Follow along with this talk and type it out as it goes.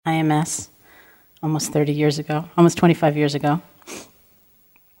IMS almost 30 years ago, almost 25 years ago.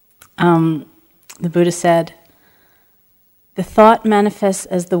 The Buddha said, the thought manifests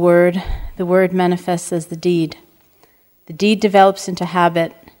as the word manifests as the deed develops into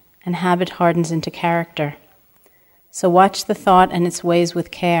habit, and habit hardens into character. So watch the thought and its ways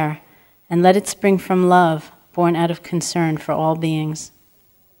with care, and let it spring from love, born out of concern for all beings.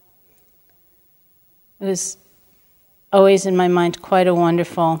 It was always in my mind quite a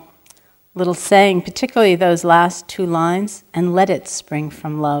wonderful little saying, particularly those last two lines, and let it spring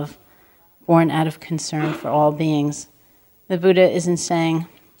from love, born out of concern for all beings. The Buddha isn't saying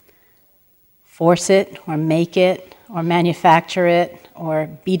force it or make it or manufacture it or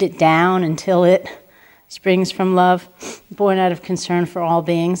beat it down until it springs from love, born out of concern for all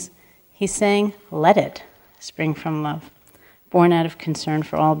beings. He's saying let it spring from love, born out of concern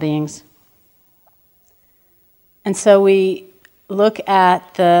for all beings. And so we look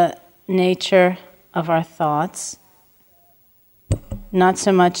at the nature of our thoughts, not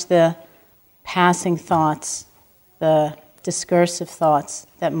so much the passing thoughts, the discursive thoughts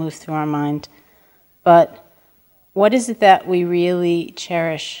that move through our mind, but what is it that we really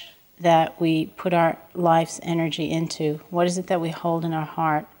cherish, that we put our life's energy into? What is it that we hold in our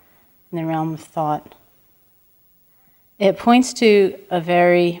heart in the realm of thought? It points to a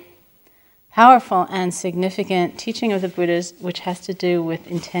very powerful and significant teaching of the Buddha's, which has to do with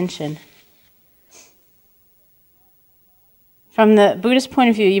intention. From the Buddhist point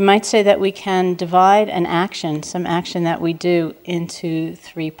of view, you might say that we can divide an action, some action that we do, into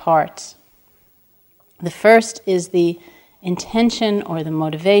three parts. The first is the intention or the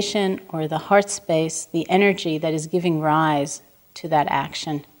motivation or the heart space, the energy that is giving rise to that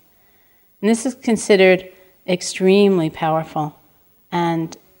action. And this is considered extremely powerful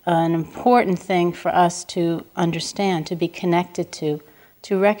and an important thing for us to understand, to be connected to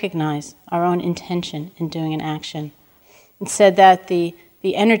recognize our own intention in doing an action. It's said that the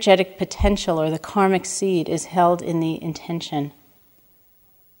energetic potential or the karmic seed is held in the intention.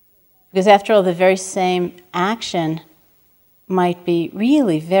 Because after all, the very same action might be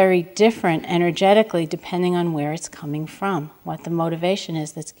really very different energetically depending on where it's coming from, what the motivation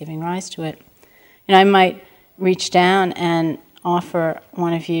is that's giving rise to it. And I might reach down and offer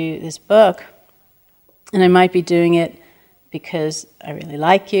one of you this book, and I might be doing it because I really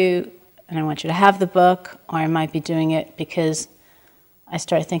like you and I want you to have the book, or I might be doing it because I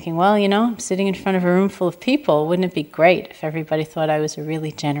start thinking, well, I'm sitting in front of a room full of people. Wouldn't it be great if everybody thought I was a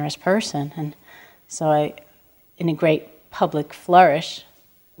really generous person? And so I, in a great public flourish,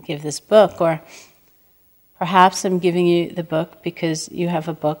 give this book. Or perhaps I'm giving you the book because you have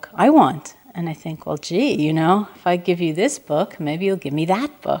a book I want. And I think, well, gee, if I give you this book, maybe you'll give me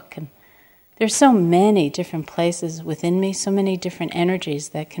that book. And there's so many different places within me, so many different energies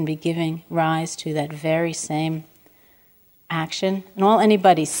that can be giving rise to that very same action. And all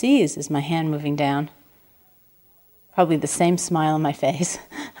anybody sees is my hand moving down. Probably the same smile on my face,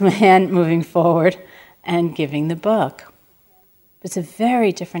 my hand moving forward and giving the book. But it's a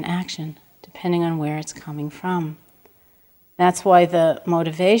very different action depending on where it's coming from. That's why the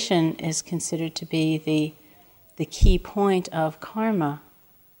motivation is considered to be the key point of karma,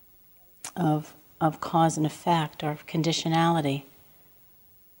 of cause and effect, or of conditionality.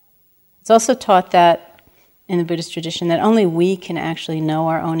 It's also taught that in the Buddhist tradition that only we can actually know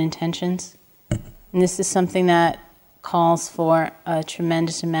our own intentions. And this is something that calls for a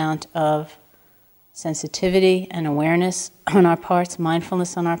tremendous amount of sensitivity and awareness on our parts,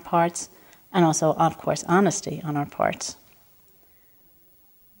 mindfulness on our parts, and also, of course, honesty on our parts.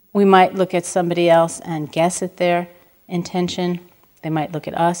 We might look at somebody else and guess at their intention. They might look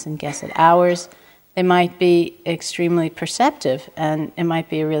at us and guess at ours. They might be extremely perceptive, and it might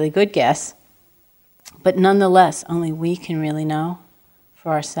be a really good guess. But nonetheless, only we can really know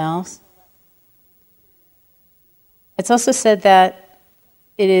for ourselves. It's also said that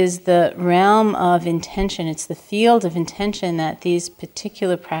it is the realm of intention, it's the field of intention that these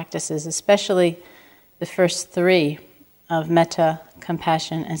particular practices, especially the first three of metta,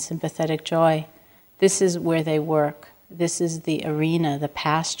 compassion, and sympathetic joy, this is where they work. This is the arena, the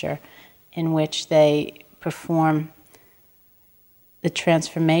pasture in which they perform the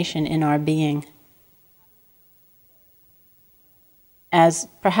transformation in our being. As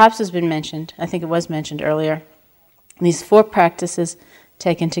perhaps has been mentioned, I think it was mentioned earlier, these four practices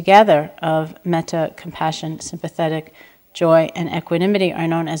taken together of metta, compassion, sympathetic joy, and equanimity are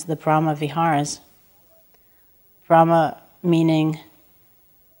known as the Brahma Viharas. Brahma meaning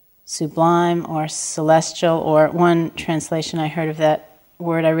sublime or celestial, or one translation I heard of that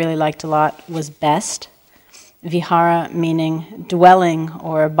word I really liked a lot was best. vihara meaning dwelling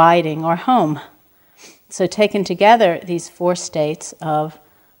or abiding or home. So taken together, these four states of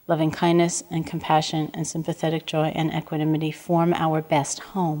loving kindness and compassion and sympathetic joy and equanimity form our best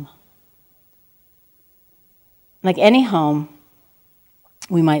home. Like any home,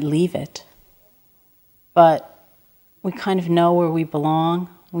 we might leave it, but we kind of know where we belong.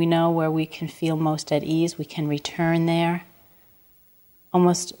 We know where we can feel most at ease. We can return there,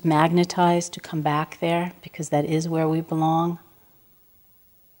 almost magnetized to come back there, because that is where we belong,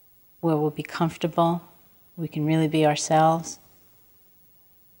 where we'll be comfortable. We can really be ourselves.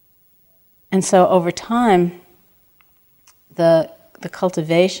 And so over time, the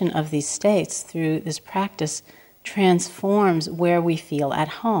cultivation of these states through this practice transforms where we feel at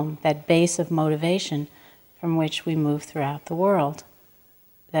home, that base of motivation from which we move throughout the world,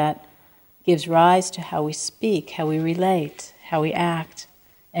 that gives rise to how we speak, how we relate, how we act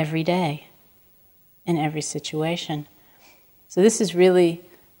every day, in every situation. So this is really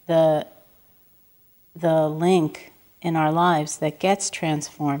the link in our lives that gets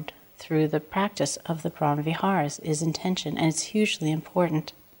transformed through the practice of the Brahmaviharas, is intention, and it's hugely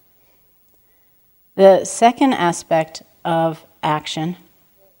important. The second aspect of action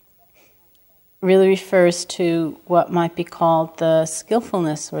really refers to what might be called the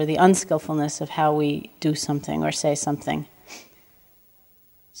skillfulness or the unskillfulness of how we do something or say something.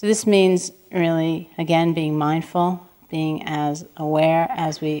 So this means really, again, being mindful, being as aware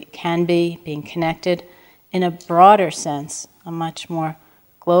as we can be, being connected in a broader sense, a much more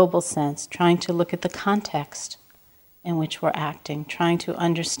global sense, trying to look at the context in which we're acting, trying to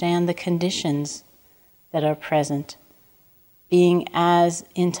understand the conditions that are present, being as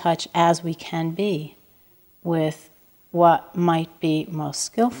in touch as we can be with what might be most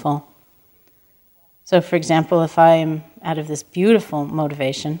skillful. So, for example, if I'm out of this beautiful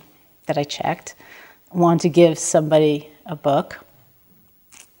motivation that I checked, want to give somebody a book,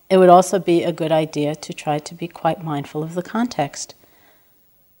 it would also be a good idea to try to be quite mindful of the context.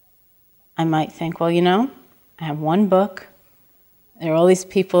 I might think, well, I have one book, there are all these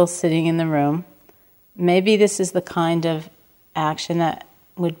people sitting in the room. Maybe this is the kind of action that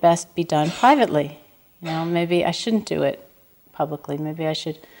would best be done privately. Maybe I shouldn't do it publicly. Maybe I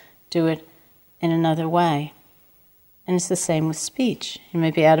should do it in another way. And it's the same with speech.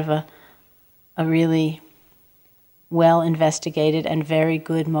 Maybe out of a really well-investigated and very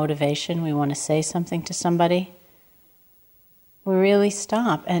good motivation, we want to say something to somebody, we really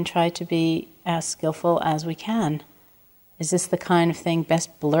stop and try to be as skillful as we can. Is this the kind of thing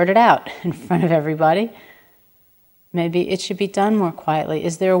best blurted out in front of everybody? Maybe it should be done more quietly.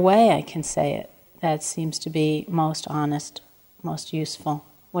 Is there a way I can say it that seems to be most honest, most useful?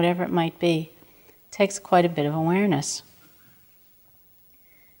 Whatever it might be, it takes quite a bit of awareness.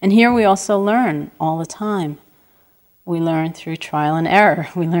 And here we also learn all the time. We learn through trial and error.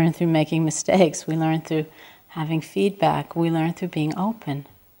 We learn through making mistakes. We learn through having feedback. We learn through being open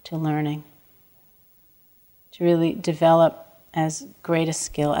to learning, to really develop as great a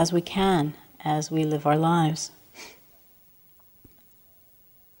skill as we can as we live our lives.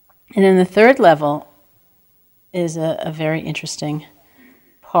 And then the third level is a very interesting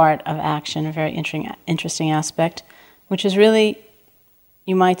part of action, a very interesting aspect, which is really,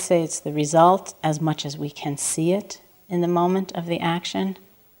 you might say it's the result as much as we can see it in the moment of the action.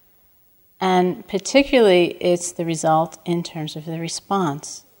 And particularly, it's the result in terms of the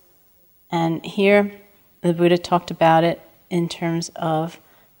response. And here, the Buddha talked about it in terms of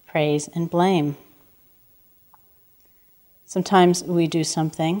praise and blame. Sometimes we do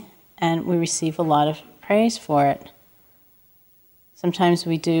something and we receive a lot of praise for it. Sometimes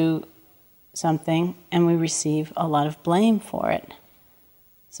we do something and we receive a lot of blame for it.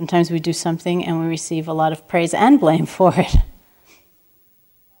 Sometimes we do something and we receive a lot of praise and blame for it.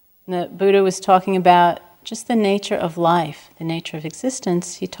 The Buddha was talking about just the nature of life, the nature of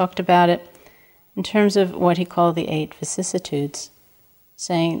existence. He talked about it in terms of what he called the 8 vicissitudes,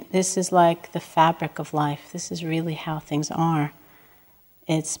 saying this is like the fabric of life. This is really how things are.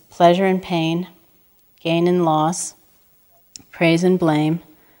 It's pleasure and pain, gain and loss, praise and blame,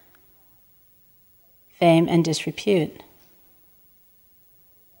 fame and disrepute.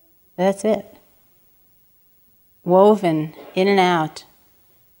 That's it. Woven in and out,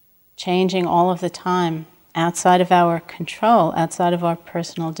 changing all of the time, outside of our control, outside of our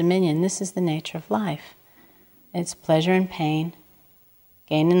personal dominion. This is the nature of life. It's pleasure and pain,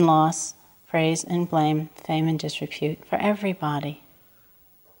 gain and loss, praise and blame, fame and disrepute for everybody.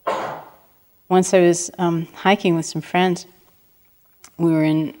 Once I was hiking with some friends. We were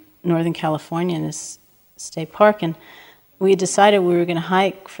in Northern California in this state park, and we decided we were going to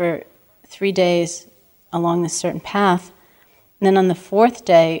hike for 3 days along this certain path. And then on the fourth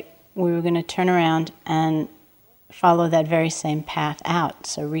day, we were going to turn around and follow that very same path out,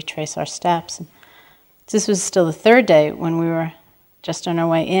 so retrace our steps. And this was still the third day when we were just on our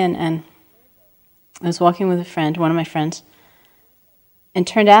way in, and I was walking with a friend, one of my friends, and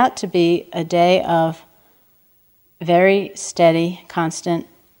it turned out to be a day of very steady, constant,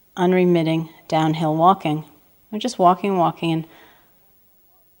 unremitting downhill walking. We're just walking, and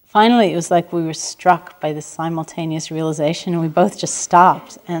finally it was like we were struck by this simultaneous realization, and we both just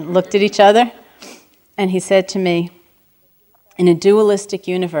stopped and looked at each other. And he said to me, in a dualistic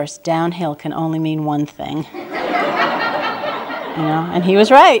universe, downhill can only mean one thing. And he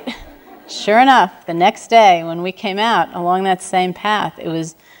was right. Sure enough, the next day when we came out along that same path, it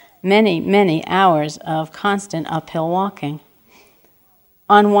was many, many hours of constant uphill walking.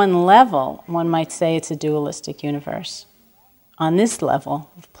 On one level, one might say it's a dualistic universe. On this level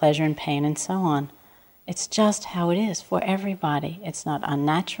of pleasure and pain and so on, it's just how it is for everybody. It's not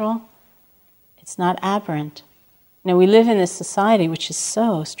unnatural. It's not aberrant. Now, we live in this society which is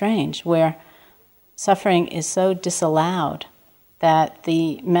so strange, where suffering is so disallowed that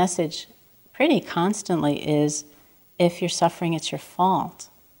the message pretty constantly is, if you're suffering, it's your fault.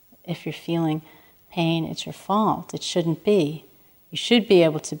 If you're feeling pain, it's your fault. It shouldn't be. You should be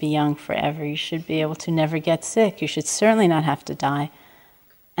able to be young forever. You should be able to never get sick. You should certainly not have to die.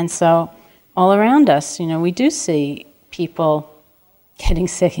 And so all around us, we do see people getting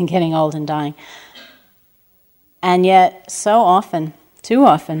sick and getting old and dying. And yet, so often, too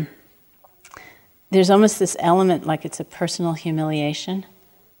often, there's almost this element like it's a personal humiliation,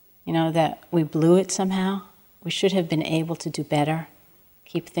 that we blew it somehow. We should have been able to do better,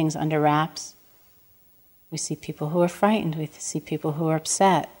 keep things under wraps. We see people who are frightened. We see people who are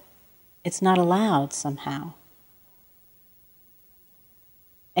upset. It's not allowed somehow.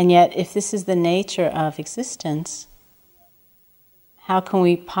 And yet, if this is the nature of existence, how can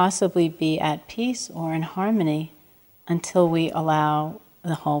we possibly be at peace or in harmony until we allow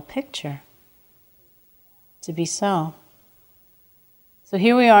the whole picture to be so? So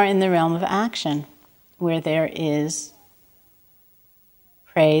here we are in the realm of action, where there is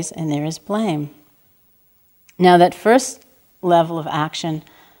praise and there is blame. Now, that first level of action,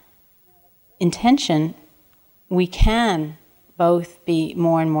 intention, we can both be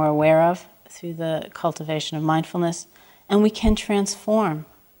more and more aware of through the cultivation of mindfulness, and we can transform.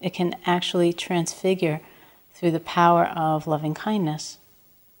 It can actually transfigure through the power of loving kindness.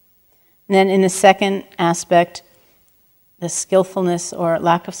 And then in the second aspect, the skillfulness or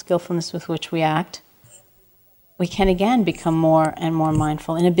lack of skillfulness with which we act, we can again become more and more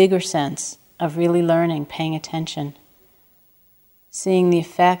mindful in a bigger sense of really learning, paying attention, seeing the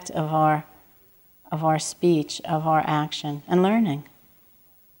effect of our speech, of our action, and learning.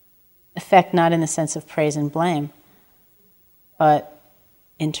 Effect not in the sense of praise and blame, but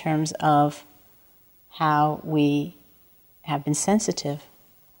in terms of how we have been sensitive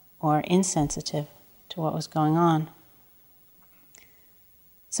or insensitive to what was going on.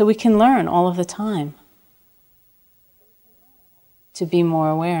 So we can learn all of the time to be more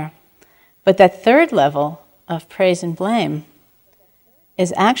aware. But that third level of praise and blame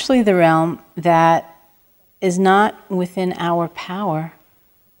is actually the realm that is not within our power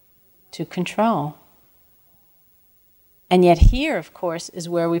to control. And yet here, of course, is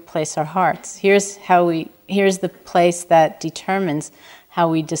where we place our hearts. Here's the place that determines how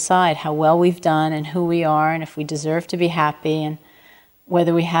we decide how well we've done and who we are and if we deserve to be happy and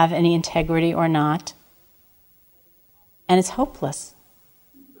whether we have any integrity or not. And it's hopeless.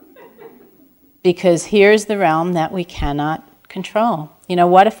 Because here's the realm that we cannot control.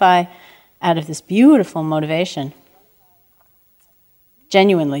 What if I, out of this beautiful motivation,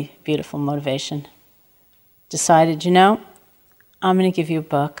 genuinely beautiful motivation, decided, I'm going to give you a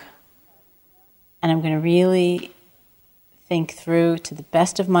book, and I'm going to really think through to the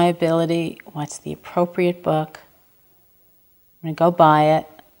best of my ability what's the appropriate book. I'm going to go buy it.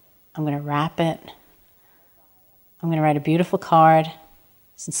 I'm going to wrap it. I'm going to write a beautiful card,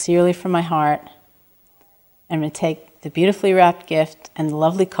 sincerely from my heart. I'm going to take the beautifully wrapped gift and the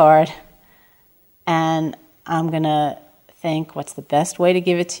lovely card, and I'm going to think, what's the best way to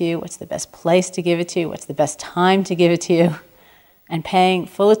give it to you? What's the best place to give it to you? What's the best time to give it to you? And paying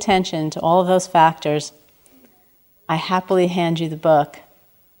full attention to all of those factors, I happily hand you the book.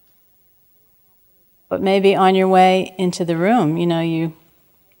 But maybe on your way into the room, you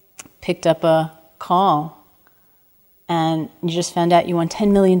picked up a call and you just found out you won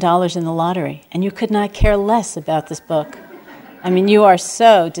 $10 million in the lottery, and you could not care less about this book. You are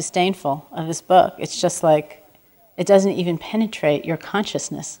so disdainful of this book. It's just like, it doesn't even penetrate your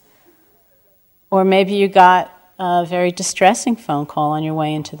consciousness. Or maybe you got a very distressing phone call on your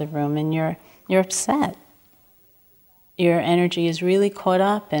way into the room and you're upset. Your energy is really caught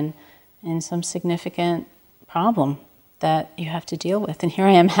up in some significant problem that you have to deal with. And here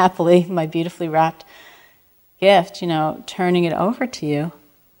I am happily, my beautifully wrapped gift, turning it over to you.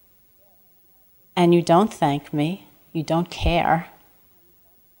 And you don't thank me. You don't care.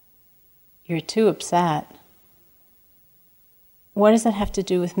 You're too upset. What does that have to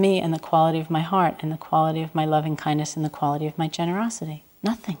do with me and the quality of my heart and the quality of my loving kindness and the quality of my generosity?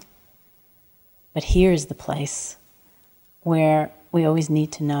 Nothing. But here's the place where we always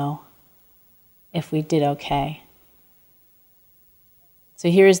need to know if we did okay. So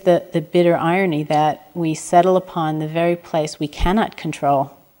here's the bitter irony that we settle upon the very place we cannot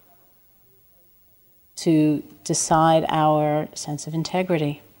control to decide our sense of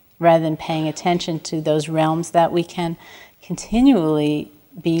integrity, rather than paying attention to those realms that we can continually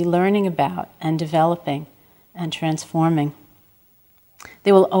be learning about and developing and transforming.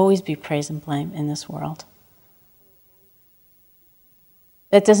 There will always be praise and blame in this world.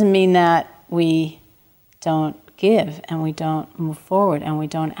 That doesn't mean that we don't give and we don't move forward and we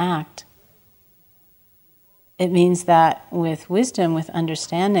don't act. It means that with wisdom, with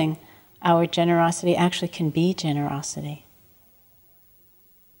understanding, our generosity actually can be generosity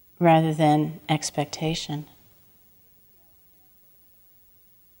rather than expectation.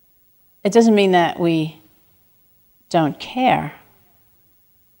 It doesn't mean that we don't care.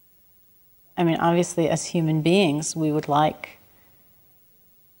 I mean, obviously, as human beings, we would like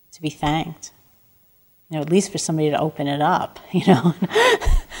to be thanked. At least for somebody to open it up,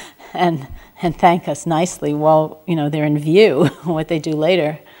 and thank us nicely while, they're in view. What they do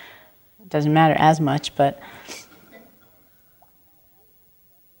later doesn't matter as much, but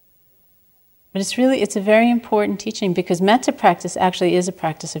it's a very important teaching, because metta practice actually is a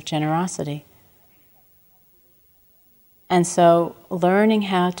practice of generosity. And so learning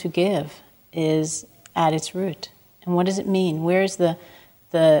how to give is at its root. And what does it mean? Where's the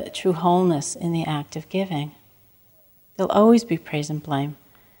true wholeness in the act of giving? There'll always be praise and blame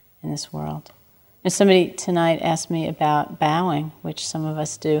in this world. And somebody tonight asked me about bowing, which some of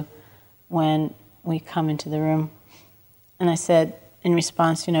us do when we come into the room. And I said, in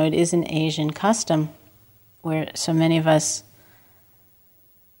response, it is an Asian custom where so many of us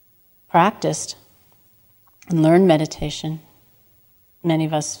practiced and learned meditation. Many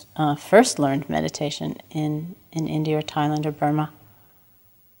of us first learned meditation in India or Thailand or Burma.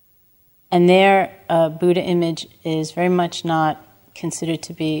 And there, a Buddha image is very much not considered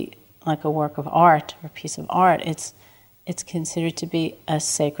to be like a work of art or a piece of art. It's considered to be a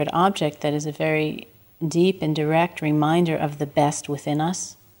sacred object that is a very deep and direct reminder of the best within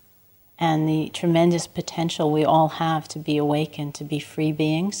us and the tremendous potential we all have to be awakened, to be free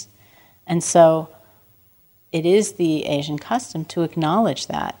beings. And so it is the Asian custom to acknowledge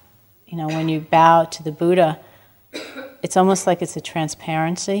that. When you bow to the Buddha, it's almost like it's a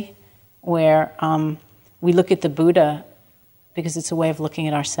transparency where we look at the Buddha because it's a way of looking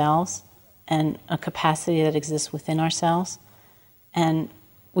at ourselves and a capacity that exists within ourselves. And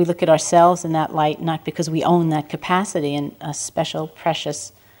we look at ourselves in that light not because we own that capacity in a special,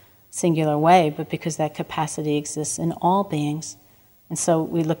 precious, singular way, but because that capacity exists in all beings. And so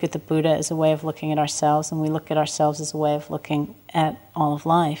we look at the Buddha as a way of looking at ourselves, and we look at ourselves as a way of looking at all of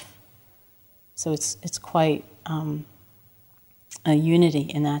life. So it's quite a unity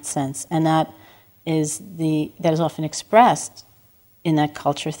in that sense, and that is often expressed in that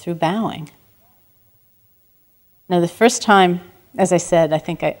culture through bowing. Now, the first time, as I said, I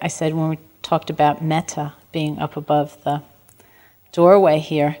think I said when we talked about Metta being up above the doorway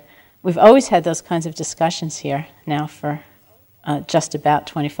here, we've always had those kinds of discussions here now for just about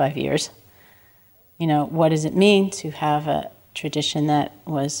 25 years. What does it mean to have a tradition that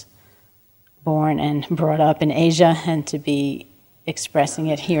was born and brought up in Asia and to be expressing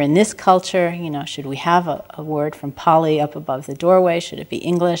it here in this culture? Should we have a word from Pali up above the doorway? Should it be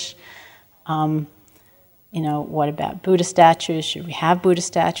English? What about Buddha statues? Should we have Buddha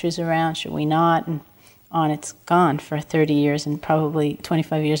statues around? Should we not? And on it's gone for 30 years and probably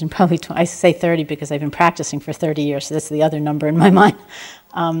 25 years and probably, I say 30 because I've been practicing for 30 years, so that's the other number in my mind.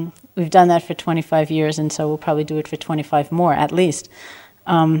 We've done that for 25 years, and so we'll probably do it for 25 more at least.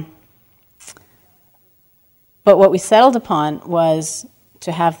 But what we settled upon was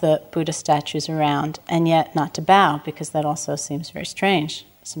to have the Buddha statues around and yet not to bow, because that also seems very strange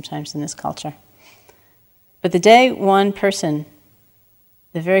sometimes in this culture. But the day one person,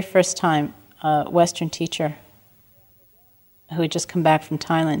 the very first time, a Western teacher who had just come back from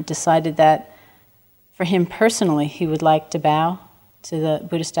Thailand, decided that for him personally he would like to bow to the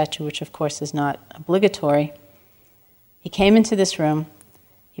Buddha statue, which of course is not obligatory. He came into this room,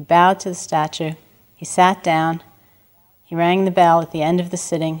 he bowed to the statue, he sat down, he rang the bell at the end of the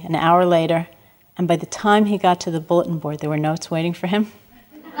sitting an hour later, and by the time he got to the bulletin board, there were notes waiting for him.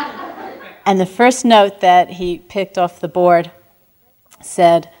 And the first note that he picked off the board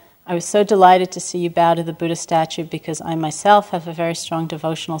said, "I was so delighted to see you bow to the Buddha statue because I myself have a very strong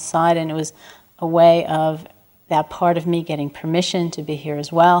devotional side, and it was a way of that part of me getting permission to be here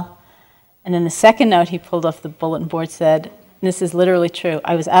as well." And then the second note he pulled off the bulletin board said, and this is literally true,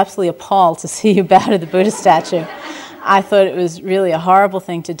 "I was absolutely appalled to see you bow to the Buddha statue. I thought it was really a horrible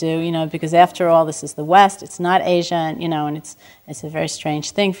thing to do, because after all, this is the West, it's not Asia, and it's a very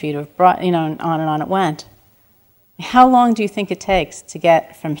strange thing for you to have brought, and on it went." How long do you think it takes to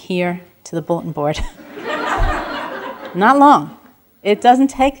get from here to the bulletin board? Not long. It doesn't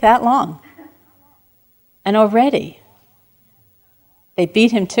take that long. And already, they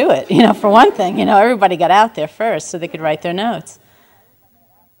beat him to it, for one thing. Everybody got out there first so they could write their notes.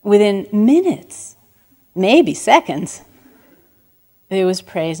 Within minutes, maybe seconds, there was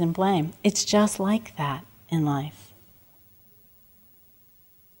praise and blame. It's just like that in life.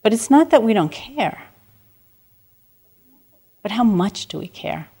 But it's not that we don't care. But how much do we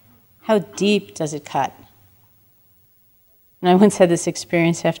care? How deep does it cut? And I once had this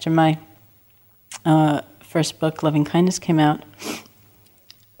experience after my first book, Loving Kindness, came out,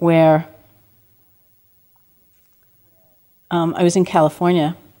 where I was in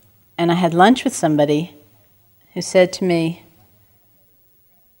California, and I had lunch with somebody who said to me,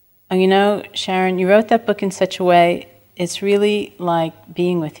 "Oh, Sharon, you wrote that book in such a way, it's really like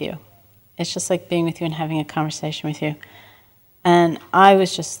being with you. It's just like being with you and having a conversation with you." And I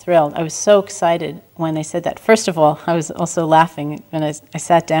was just thrilled. I was so excited when they said that. First of all, I was also laughing when I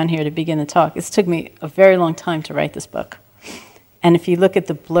sat down here to begin the talk. It took me a very long time to write this book. And if you look at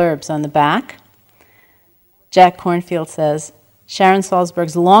the blurbs on the back, Jack Kornfield says, Sharon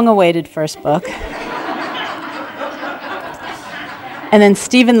Salzberg's long-awaited first book. And then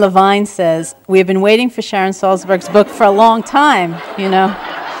Stephen Levine says, "We have been waiting for Sharon Salzberg's book for a long time,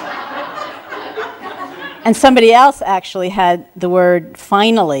 And somebody else actually had the word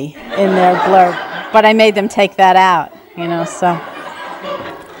 "finally" in their blurb, but I made them take that out, so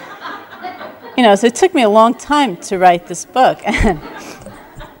it took me a long time to write this book.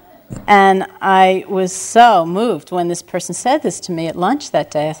 And I was so moved when this person said this to me at lunch that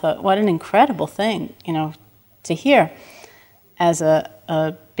day. I thought, what an incredible thing, to hear as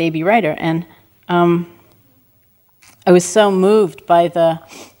a baby writer. And I was so moved by the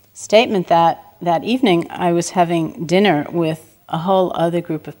statement that evening I was having dinner with a whole other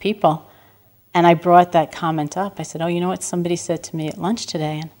group of people, and I brought that comment up. I said, "Oh, you know what somebody said to me at lunch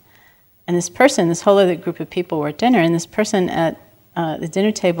today?" And this whole other group of people were at dinner, and this person at the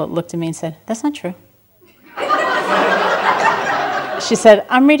dinner table looked at me and said, "That's not true." She said,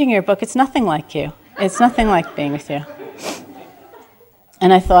 "I'm reading your book. It's nothing like you. It's nothing like being with you."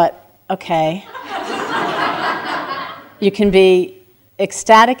 And I thought, okay, you can be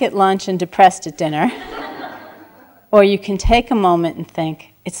ecstatic at lunch and depressed at dinner, or you can take a moment and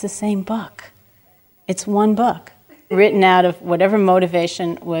think, it's the same book. It's one book, written out of whatever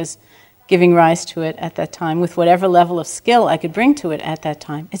motivation was giving rise to it at that time, with whatever level of skill I could bring to it at that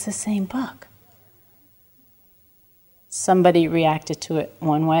time. It's the same book. Somebody reacted to it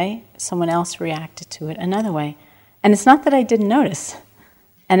one way, someone else reacted to it another way. And it's not that I didn't notice,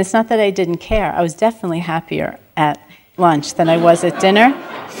 and it's not that I didn't care. I was definitely happier at lunch than I was at dinner.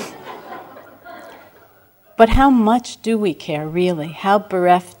 But how much do we care, really? How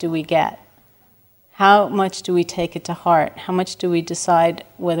bereft do we get? How much do we take it to heart? How much do we decide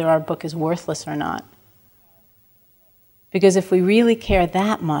whether our book is worthless or not? Because if we really care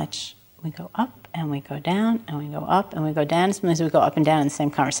that much, we go up and we go down and we go up and we go down. Sometimes we go up and down in the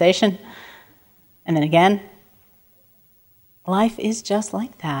same conversation. And then again. Life is just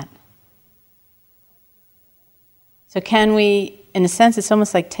like that. So can we, in a sense, it's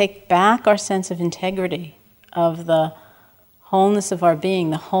almost like take back our sense of integrity, of the wholeness of our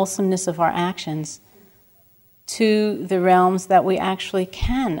being, the wholesomeness of our actions, to the realms that we actually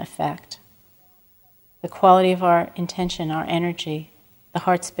can affect. The quality of our intention, our energy, the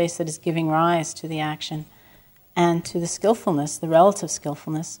heart space that is giving rise to the action, and to the skillfulness, the relative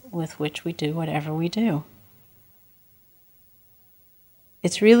skillfulness with which we do whatever we do.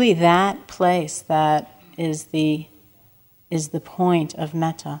 It's really that place that is the point of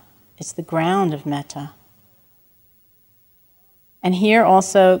metta. It's the ground of metta. And here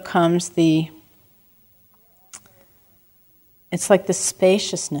also comes it's like the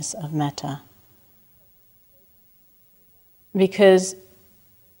spaciousness of metta. because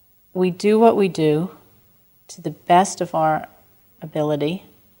we do what we do to the best of our ability,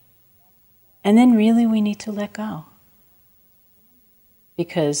 and then really we need to let go.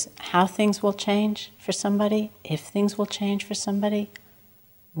 Because how things will change for somebody, if things will change for somebody,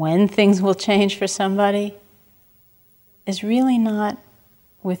 when things will change for somebody, is really not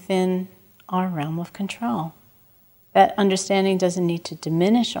within our realm of control. That understanding doesn't need to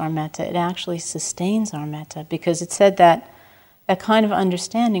diminish our metta, it actually sustains our metta, because it said that that kind of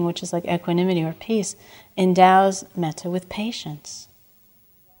understanding, which is like equanimity or peace, endows metta with patience.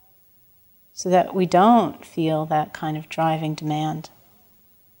 So that we don't feel that kind of driving demand,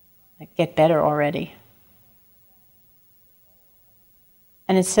 like get better already.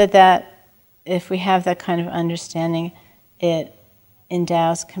 And it said that if we have that kind of understanding, it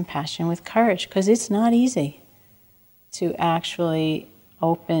endows compassion with courage, because it's not easy to actually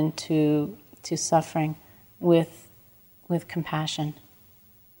open to suffering with compassion,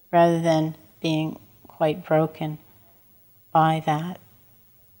 rather than being quite broken by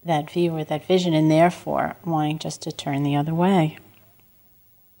that view or that vision, and therefore wanting just to turn the other way.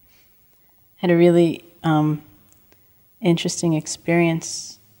 Had a really interesting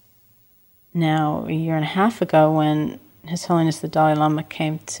experience now a year and a half ago when His Holiness the Dalai Lama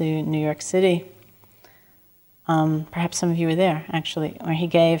came to New York City. Perhaps some of you were there, actually, where he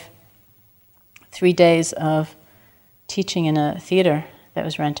gave 3 days of teaching in a theater that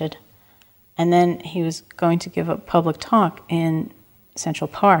was rented. And then he was going to give a public talk in Central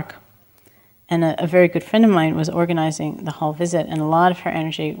Park. And a very good friend of mine was organizing the whole visit, and a lot of her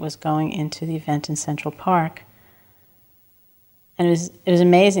energy was going into the event in Central Park. And it was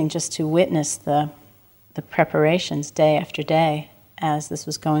amazing just to witness the preparations day after day as this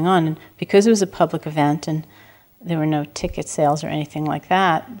was going on. And because it was a public event and there were no ticket sales or anything like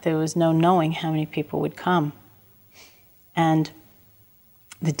that, there was no knowing how many people would come. And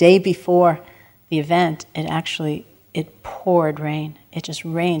the day before the event, it poured rain. It just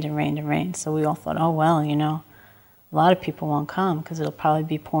rained and rained and rained. So we all thought, oh, well, a lot of people won't come because it'll probably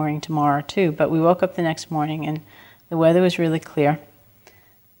be pouring tomorrow too. But we woke up the next morning and the weather was really clear.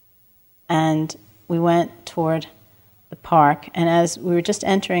 And we went toward the park. And as we were just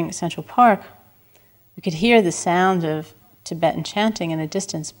entering Central Park, we could hear the sound of Tibetan chanting in the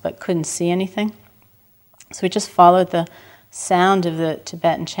distance, but couldn't see anything. So we just followed the sound of the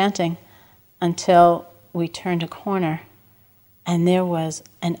Tibetan chanting until we turned a corner, and there was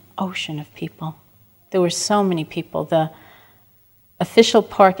an ocean of people. There were so many people. The official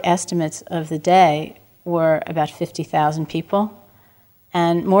park estimates of the day were about 50,000 people.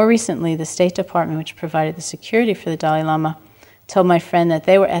 And more recently, the State Department, which provided the security for the Dalai Lama, told my friend that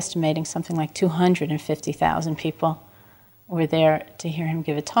they were estimating something like 250,000 people were there to hear him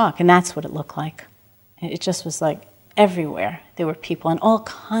give a talk. And that's what it looked like. It just was like everywhere there were people, and all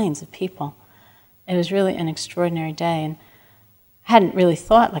kinds of people. It was really an extraordinary day, and I hadn't really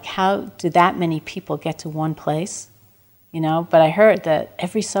thought, like, how did that many people get to one place, But I heard that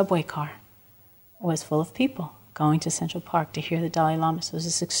every subway car was full of people going to Central Park to hear the Dalai Lama. So it was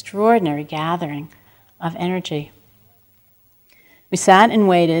this extraordinary gathering of energy. We sat and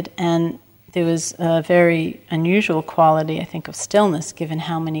waited, and there was a very unusual quality, I think, of stillness, given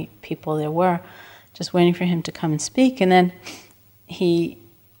how many people there were, just waiting for him to come and speak. And then he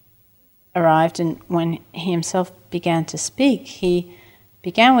arrived, and when he himself began to speak, he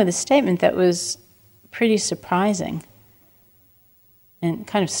began with a statement that was pretty surprising and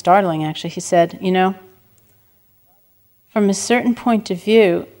kind of startling, actually. He said, from a certain point of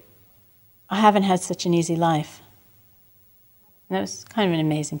view, I haven't had such an easy life. And that was kind of an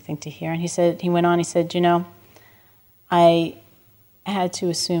amazing thing to hear. And he went on, I had to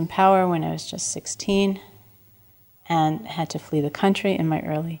assume power when I was just 16 and had to flee the country in my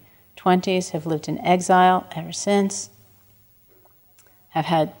early 20s, have lived in exile ever since, have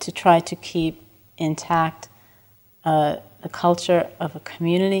had to try to keep intact the culture of a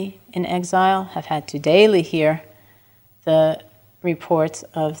community in exile, have had to daily hear the reports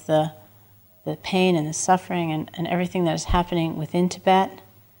of the pain and the suffering and everything that is happening within Tibet.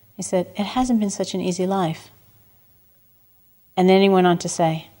 He said, it hasn't been such an easy life. And then he went on to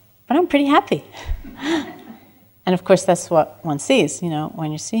say, but I'm pretty happy. And of course, that's what one sees,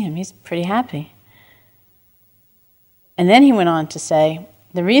 when you see him, he's pretty happy. And then he went on to say,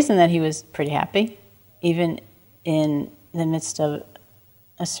 the reason that he was pretty happy, even in the midst of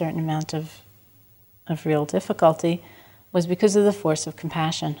a certain amount of real difficulty, was because of the force of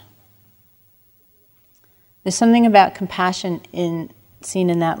compassion. There's something about compassion seen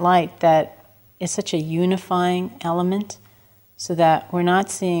in that light that is such a unifying element, so that we're not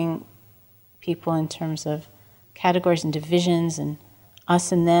seeing people in terms of categories and divisions and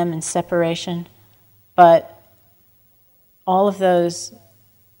us and them and separation. But all of those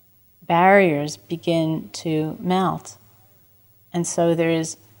barriers begin to melt. And so there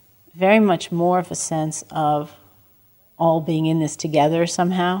is very much more of a sense of all being in this together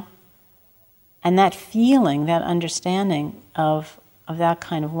somehow. And that feeling, that understanding of that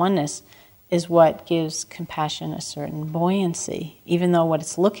kind of oneness is what gives compassion a certain buoyancy. Even though what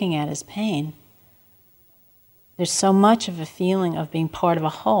it's looking at is pain, there's so much of a feeling of being part of a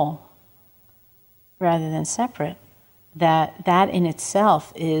whole rather than separate, that in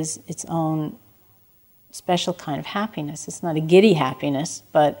itself is its own special kind of happiness. It's not a giddy happiness,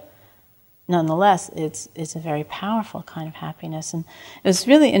 but nonetheless, it's a very powerful kind of happiness. And it was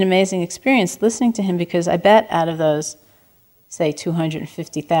really an amazing experience listening to him, because I bet out of those, say,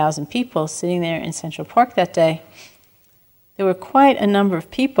 250,000 people sitting there in Central Park that day, there were quite a number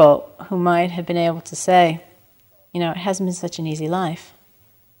of people who might have been able to say, it hasn't been such an easy life.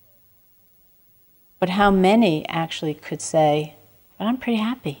 But how many actually could say, but I'm pretty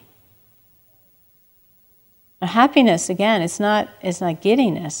happy? Now, happiness, again, it's not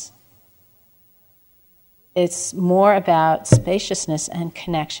giddiness. It's more about spaciousness and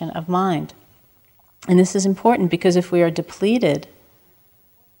connection of mind. And this is important because if we are depleted,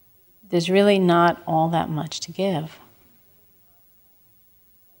 there's really not all that much to give.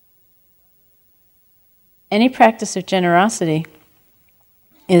 Any practice of generosity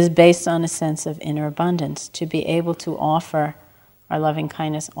is based on a sense of inner abundance, to be able to offer our loving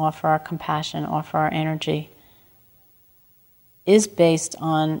kindness, offer our compassion, offer our energy, is based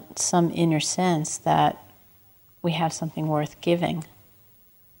on some inner sense that we have something worth giving.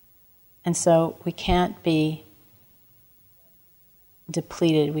 And so we can't be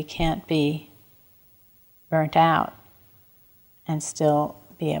depleted, we can't be burnt out and still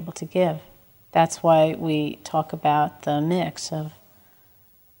be able to give. That's why we talk about the mix of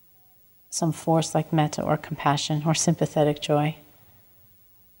some force like metta or compassion or sympathetic joy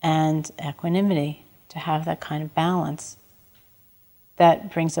and equanimity, to have that kind of balance.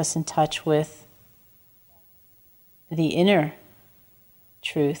 That brings us in touch with the inner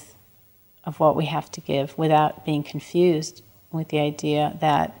truth of what we have to give without being confused with the idea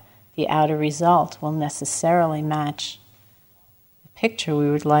that the outer result will necessarily match the picture we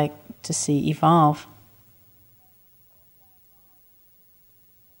would like to see evolve.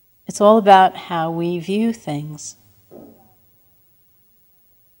 It's all about how we view things.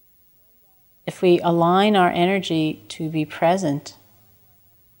 If we align our energy to be present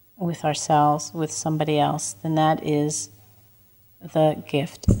with ourselves, with somebody else, then that is the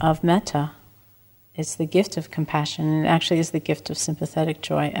gift of metta. It's the gift of compassion, and it actually is the gift of sympathetic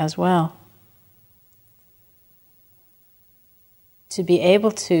joy as well. To be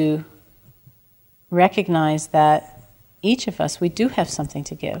able to recognize that each of us, we do have something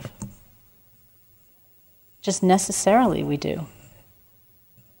to give. Just necessarily we do.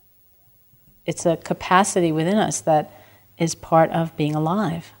 It's a capacity within us that is part of being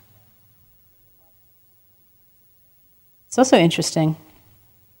alive. It's also interesting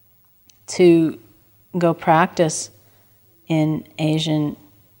to go practice in Asian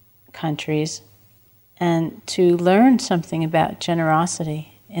countries and to learn something about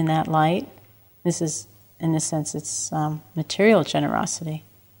generosity in that light. This is, in this sense, it's material generosity.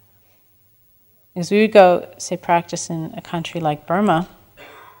 Because we would go, say, practice in a country like Burma,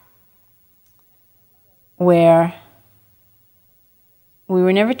 where we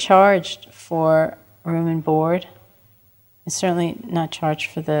were never charged for room and board, and certainly not charged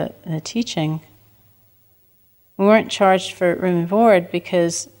for the teaching. We weren't charged for room and board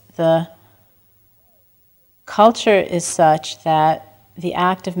because the culture is such that the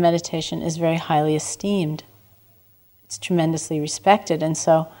act of meditation is very highly esteemed. It's tremendously respected, and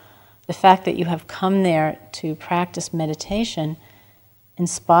so the fact that you have come there to practice meditation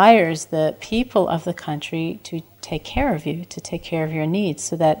inspires the people of the country to take care of you, to take care of your needs,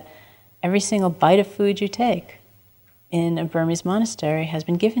 so that every single bite of food you take in a Burmese monastery has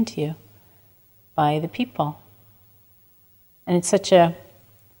been given to you by the people. And it's such an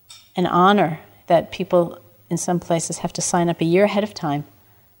honor that people in some places have to sign up a year ahead of time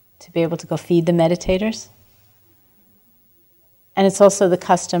to be able to go feed the meditators. And it's also the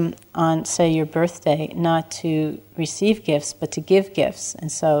custom on, say, your birthday, not to receive gifts, but to give gifts.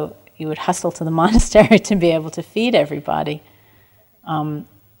 And so you would hustle to the monastery to be able to feed everybody to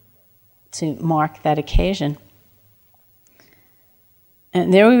mark that occasion.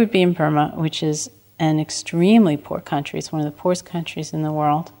 And there we would be in Burma, which is an extremely poor country. It's one of the poorest countries in the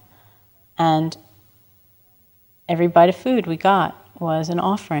world. And every bite of food we got was an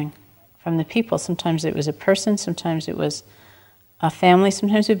offering from the people. Sometimes it was a person, sometimes it was a family,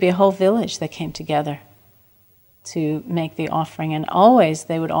 sometimes it would be a whole village that came together to make the offering. And always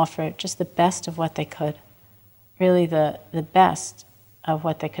they would offer just the best of what they could, really the best of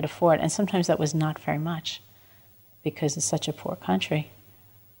what they could afford. And sometimes that was not very much, because it's such a poor country.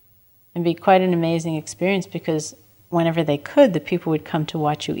 It'd be quite an amazing experience, because whenever they could, the people would come to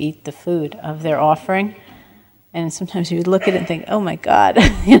watch you eat the food of their offering. And sometimes you would look at it and think, oh my God,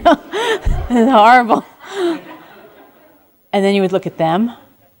 it's horrible. And then you would look at them,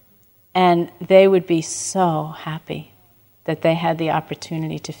 and they would be so happy that they had the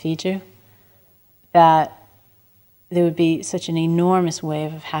opportunity to feed you, that there would be such an enormous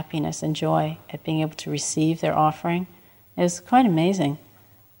wave of happiness and joy at being able to receive their offering. It was quite amazing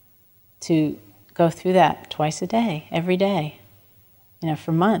to go through that twice a day, every day,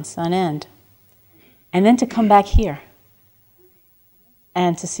 for months on end. And then to come back here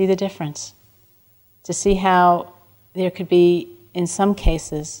and to see the difference, to see how there could be, in some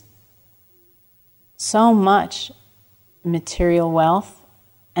cases, so much material wealth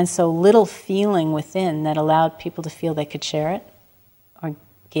and so little feeling within that allowed people to feel they could share it or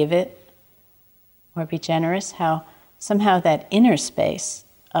give it or be generous, how somehow that inner space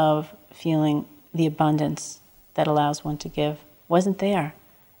of feeling the abundance that allows one to give wasn't there.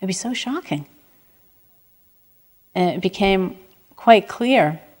 It'd be so shocking. And it became quite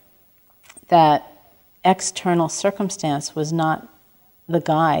clear that external circumstance was not the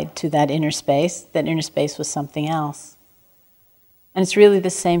guide to that inner space. That inner space was something else. And it's really the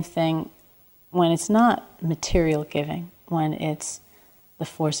same thing when it's not material giving, when it's the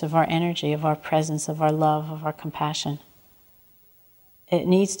force of our energy, of our presence, of our love, of our compassion. It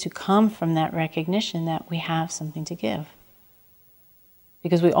needs to come from that recognition that we have something to give.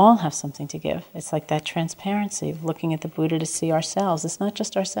 Because we all have something to give. It's like that transparency of looking at the Buddha to see ourselves. It's not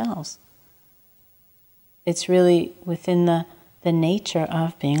just ourselves. It's really within the nature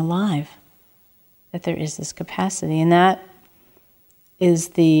of being alive that there is this capacity. And that is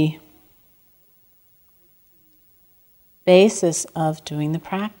the basis of doing the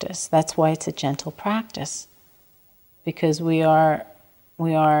practice. That's why it's a gentle practice. Because we are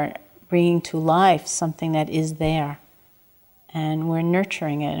bringing to life something that is there. And we're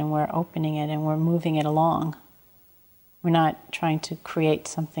nurturing it, and we're opening it, and we're moving it along. We're not trying to create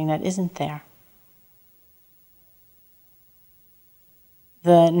something that isn't there.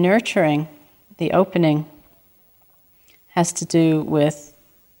 The nurturing, the opening, has to do with,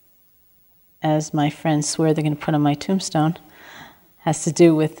 as my friends swear they're going to put on my tombstone, has to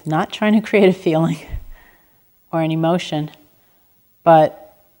do with not trying to create a feeling or an emotion,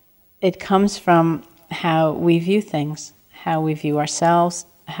 but it comes from how we view things, how we view ourselves,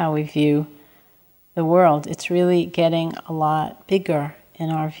 how we view the world. It's really getting a lot bigger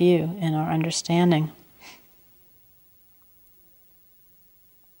in our view, in our understanding.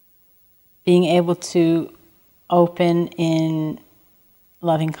 Being able to open in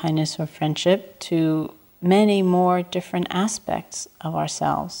loving kindness or friendship to many more different aspects of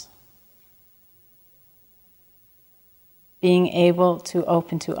ourselves. Being able to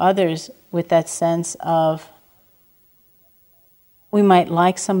open to others with that sense of we might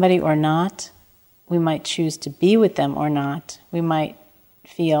like somebody or not, we might choose to be with them or not, we might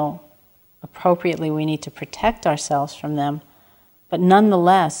feel appropriately we need to protect ourselves from them, but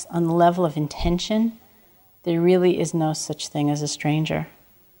nonetheless, on the level of intention, there really is no such thing as a stranger.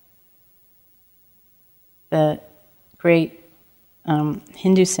 The great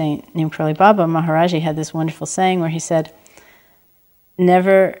Hindu saint named Karoli Baba Maharaji had this wonderful saying where he said,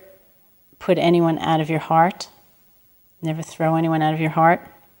 never put anyone out of your heart, never throw anyone out of your heart.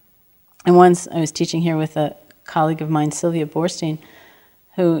 And once I was teaching here with a colleague of mine, Sylvia Borstein,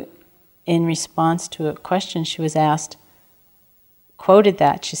 who in response to a question she was asked, quoted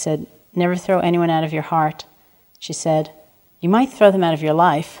that. She said, never throw anyone out of your heart. She said, you might throw them out of your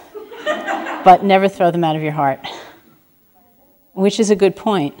life, but never throw them out of your heart. Which is a good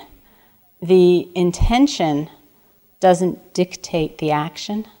point. The intention doesn't dictate the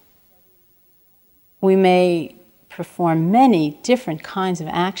action. We may perform many different kinds of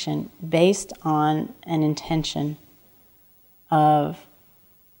action based on an intention of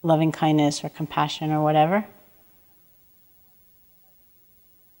loving kindness or compassion or whatever.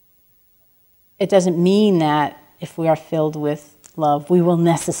 It doesn't mean that if we are filled with love, we will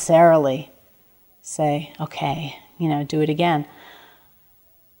necessarily say, okay, do it again.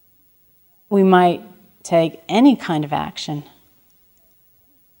 We might take any kind of action,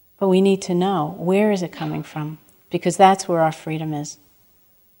 but we need to know, where is it coming from? Because that's where our freedom is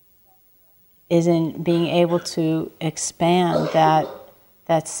in being able to expand that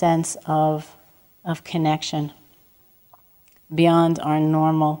that sense of connection beyond our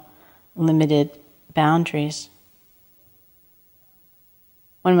normal limited boundaries.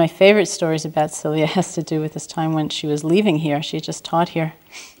 One of my favorite stories about Sylvia has to do with this time when she was leaving here. She had just taught here,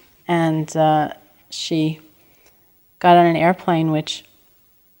 and she got on an airplane which,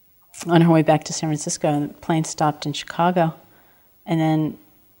 on her way back to San Francisco, and the plane stopped in Chicago and then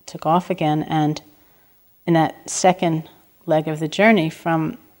took off again. And in that second leg of the journey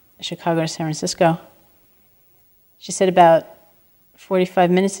from Chicago to San Francisco, she said about 45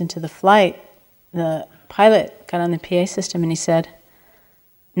 minutes into the flight, the pilot got on the PA system and he said,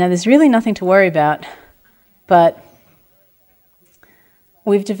 "Now there's really nothing to worry about, but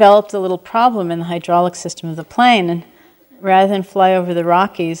we've developed a little problem in the hydraulic system of the plane, and rather than fly over the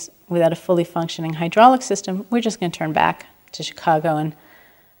Rockies without a fully functioning hydraulic system, we're just going to turn back to Chicago, and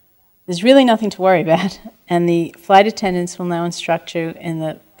there's really nothing to worry about, and the flight attendants will now instruct you in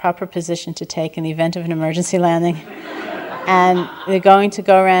the proper position to take in the event of an emergency landing, and they're going to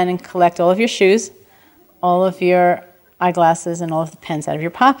go around and collect all of your shoes, all of your eyeglasses, and all of the pens out of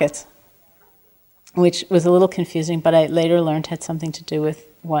your pockets," which was a little confusing, but I later learned had something to do with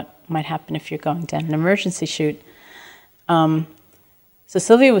what might happen if you're going down an emergency chute. So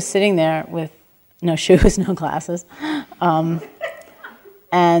Sylvia was sitting there with no shoes, no glasses,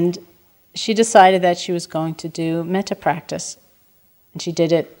 and she decided that she was going to do metta practice, and she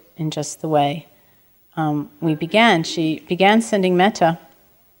did it in just the way we began. She began sending metta,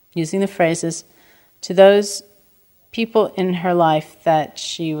 using the phrases, to those people in her life that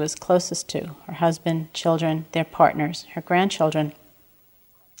she was closest to, her husband, children, their partners, her grandchildren.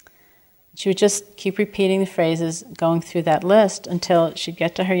 She would just keep repeating the phrases, going through that list until she'd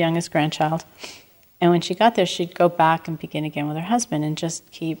get to her youngest grandchild. And when she got there, she'd go back and begin again with her husband and just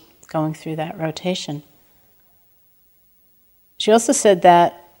keep going through that rotation. She also said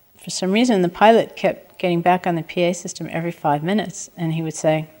that for some reason the pilot kept getting back on the PA system every 5 minutes, and he would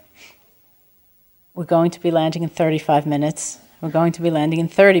say, "We're going to be landing in 35 minutes. We're going to be landing in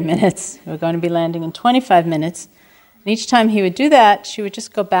 30 minutes. We're going to be landing in 25 minutes. And each time he would do that, she would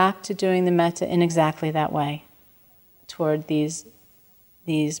just go back to doing the metta in exactly that way, toward these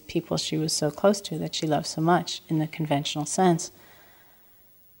people she was so close to, that she loved so much in the conventional sense.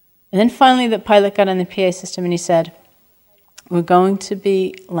 And then finally the pilot got on the PA system and he said, "We're going to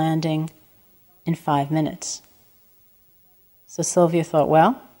be landing in 5 minutes." So Sylvia thought,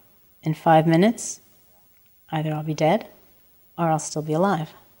 well, in 5 minutes, either I'll be dead or I'll still be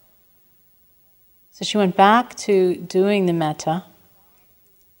alive. So she went back to doing the metta,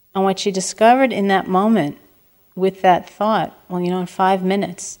 and what she discovered in that moment with that thought, well, in 5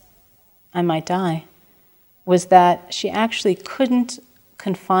 minutes I might die, was that she actually couldn't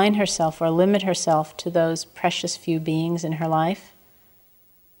confine herself or limit herself to those precious few beings in her life.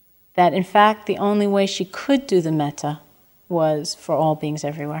 That in fact the only way she could do the metta was for all beings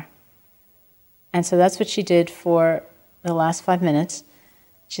everywhere. And so that's what she did for the last 5 minutes.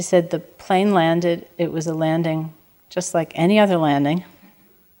 She said the plane landed, it was a landing just like any other landing,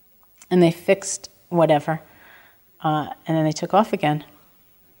 and they fixed whatever, and then they took off again.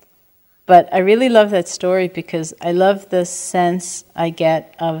 But I really love that story because I love the sense I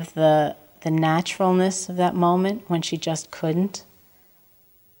get of the naturalness of that moment when she just couldn't.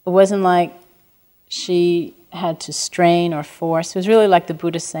 It wasn't like she had to strain or force. It was really like the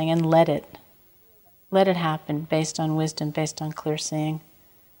Buddha saying, and let it. Let it happen based on wisdom, based on clear seeing.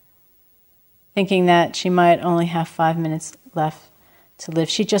 Thinking that she might only have 5 minutes left to live.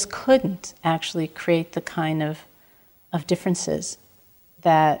 She just couldn't actually create the kind of differences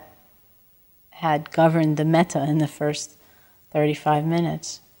that had governed the metta in the first 35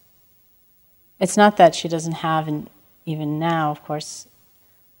 minutes. It's not that she doesn't have, and even now, of course,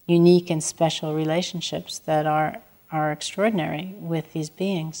 unique and special relationships that are extraordinary with these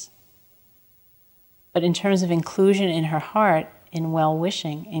beings. But in terms of inclusion in her heart, in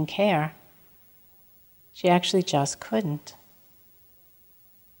well-wishing, in care, she actually just couldn't.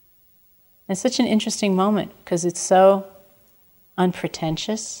 It's such an interesting moment because it's so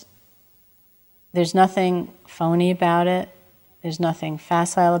unpretentious. There's nothing phony about it. There's nothing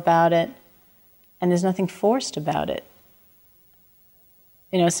facile about it. And there's nothing forced about it.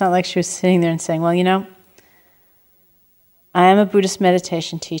 It's not like she was sitting there and saying, well, I am a Buddhist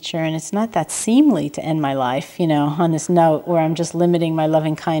meditation teacher, and it's not that seemly to end my life, on this note where I'm just limiting my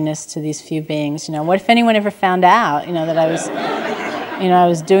loving kindness to these few beings. What if anyone ever found out, that I was, I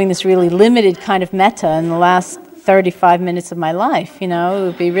was doing this really limited kind of metta in the last 35 minutes of my life? It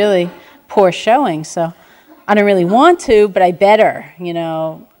would be really poor showing. So I don't really want to, but I better,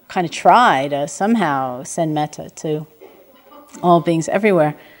 kind of try to somehow send metta to all beings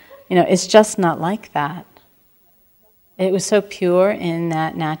everywhere. It's just not like that. It was so pure in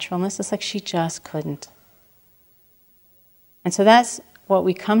that naturalness, it's like she just couldn't. And so that's what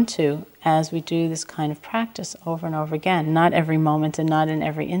we come to as we do this kind of practice over and over again. Not every moment and not in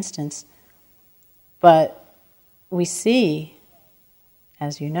every instance. But we see,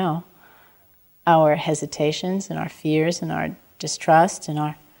 as you know, our hesitations and our fears and our distrust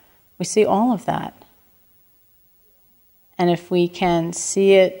and we see all of that. And if we can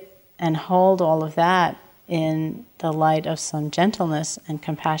see it and hold all of that in the light of some gentleness and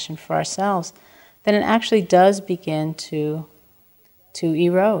compassion for ourselves, then it actually does begin to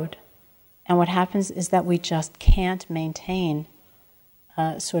erode. And what happens is that we just can't maintain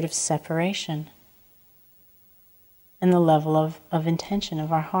a sort of separation in the level of intention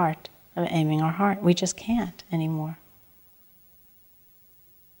of our heart, of aiming our heart. We just can't anymore.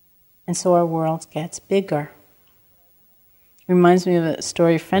 And so our world gets bigger. It reminds me of a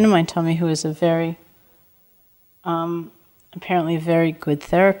story a friend of mine told me, who is a very, apparently a very good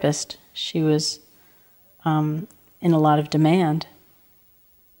therapist. She was in a lot of demand.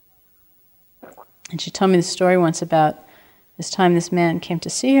 And she told me the story once about this time this man came to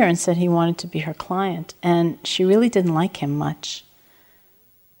see her and said he wanted to be her client. And she really didn't like him much.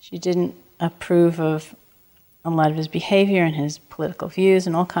 She didn't approve of a lot of his behavior and his political views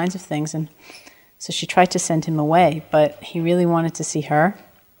and all kinds of things. And so she tried to send him away, but he really wanted to see her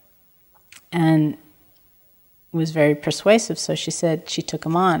and was very persuasive. So she said she took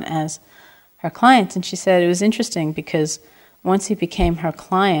him on as her client. And she said it was interesting because once he became her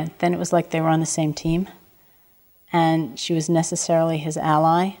client, then it was like they were on the same team. And she was necessarily his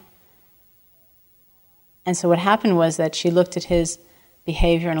ally. And so what happened was that she looked at his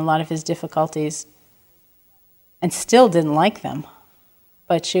behavior and a lot of his difficulties and still didn't like them.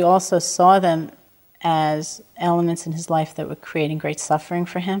 But she also saw them as elements in his life that were creating great suffering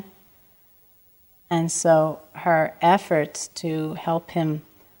for him. And so her efforts to help him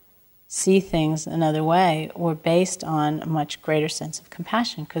see things another way were based on a much greater sense of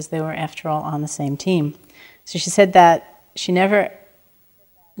compassion because they were, after all, on the same team. So she said that she never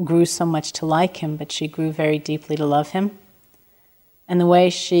grew so much to like him, but she grew very deeply to love him. And the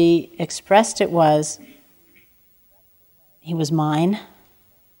way she expressed it was, he was mine.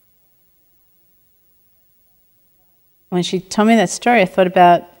 When she told me that story, I thought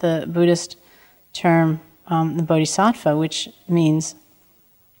about the Buddhist term, the bodhisattva, which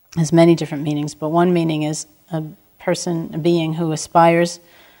has many different meanings, but one meaning is a person, a being who aspires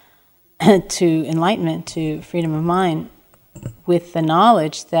to enlightenment, to freedom of mind, with the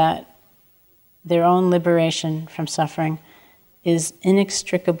knowledge that their own liberation from suffering is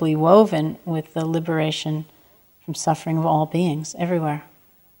inextricably woven with the liberation from suffering of all beings everywhere.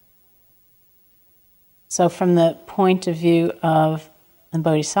 So from the point of view of the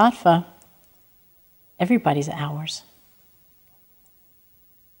bodhisattva, everybody's ours.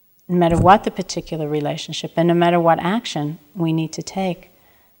 No matter what the particular relationship and no matter what action we need to take,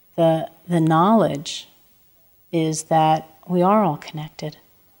 the knowledge is that we are all connected,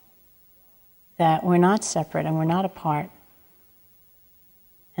 that we're not separate and we're not apart,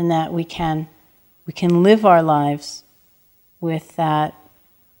 and that we can live our lives with from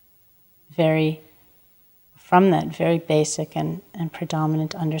that very basic and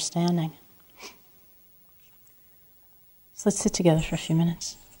predominant understanding. So let's sit together for a few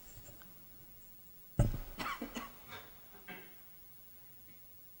minutes.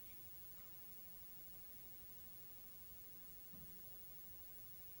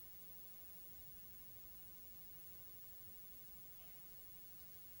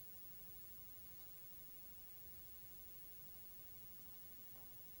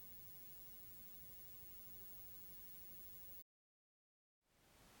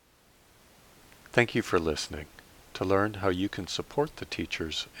 Thank you for listening. To learn how you can support the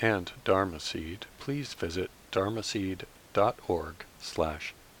teachers and Dharma Seed, please visit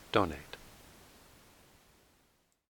dharmaseed.org/donate.